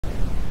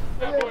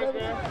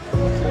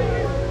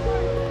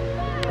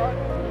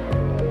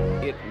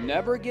It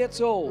never gets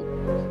old.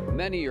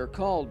 Many are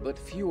called, but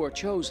few are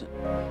chosen.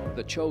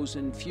 The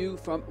chosen few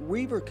from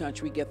Reaver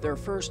Country get their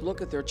first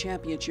look at their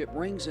championship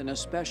rings in a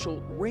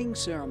special ring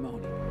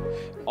ceremony.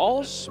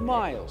 All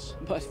smiles,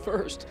 but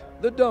first,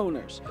 the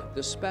donors,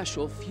 the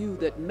special few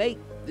that make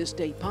this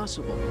day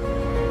possible.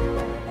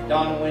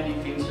 Don and Wendy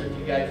Finster, if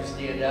you guys would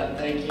stand up.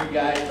 Thank you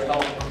guys for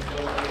helping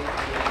facilitate.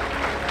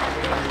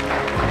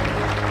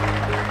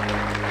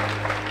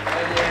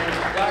 And then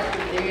Dr.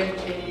 Dan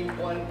Kinney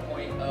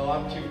 1.0,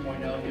 I'm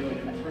 2.0, doing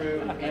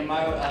improve. And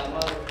my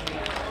mother,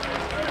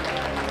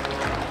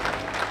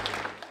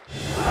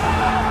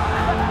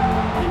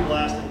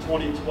 Blast in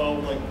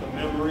 2012, like the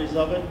memories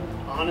of it.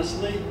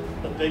 Honestly,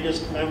 the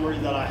biggest memory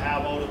that I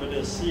have out of it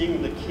is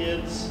seeing the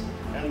kids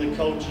and the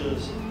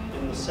coaches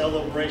in the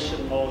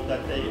celebration mode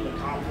that they've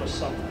accomplished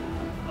something.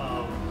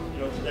 You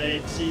know,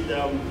 today, see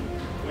them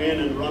win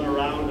and run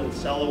around and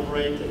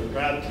celebrate and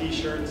grab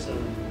t-shirts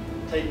and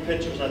take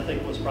pictures, I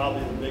think was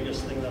probably the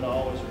biggest thing that I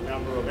always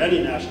remember of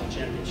any national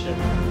championship.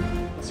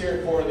 Let's hear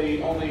it for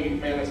the only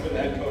man that's been the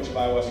head coach of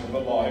Iowa Western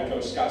football, head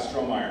coach Scott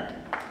Strohmeyer.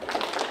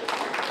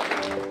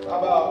 How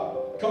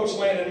about Coach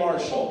Landon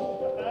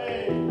Marshall?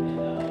 Hey.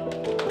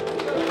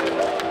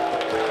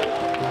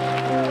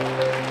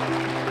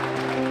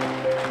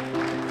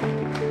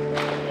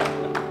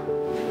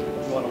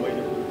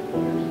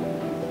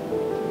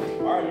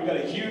 All right, we've got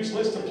a huge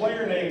list of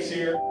player names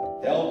here.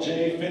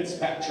 L.J.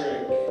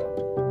 Fitzpatrick.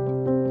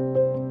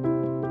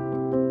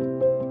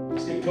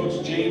 Let's get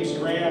Coach James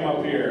Graham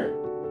up here.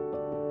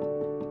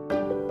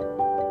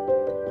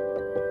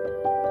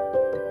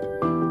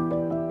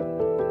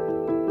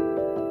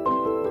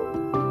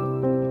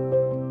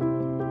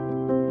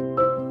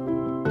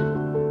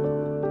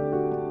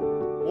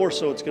 More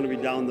so it's going to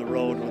be down the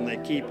road when they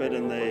keep it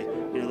and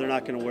they're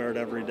not going to wear it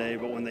every day,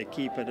 but when they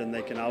keep it and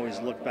they can always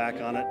look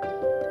back on it.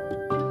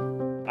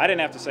 I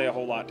didn't have to say a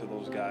whole lot to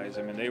those guys.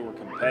 I mean, they were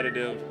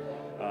competitive.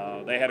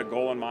 They had a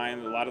goal in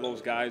mind. A lot of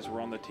those guys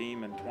were on the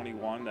team in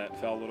 21 that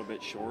fell a little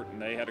bit short,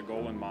 and they had a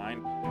goal in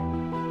mind.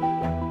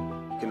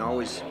 You can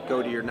always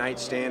go to your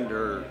nightstand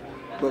or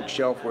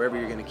bookshelf, wherever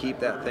you're going to keep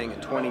that thing,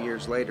 and 20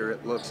 years later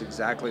it looks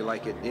exactly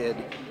like it did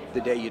the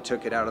day you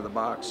took it out of the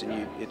box,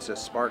 and it's a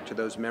spark to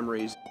those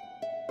memories.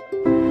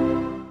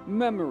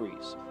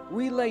 Memories,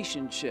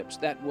 relationships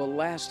that will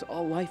last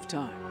a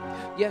lifetime.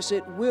 Yes,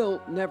 it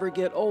will never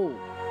get old.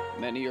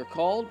 Many are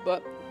called,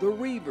 but the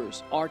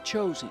Reavers are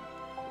chosen.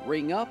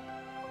 Ring up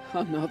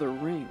another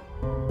ring.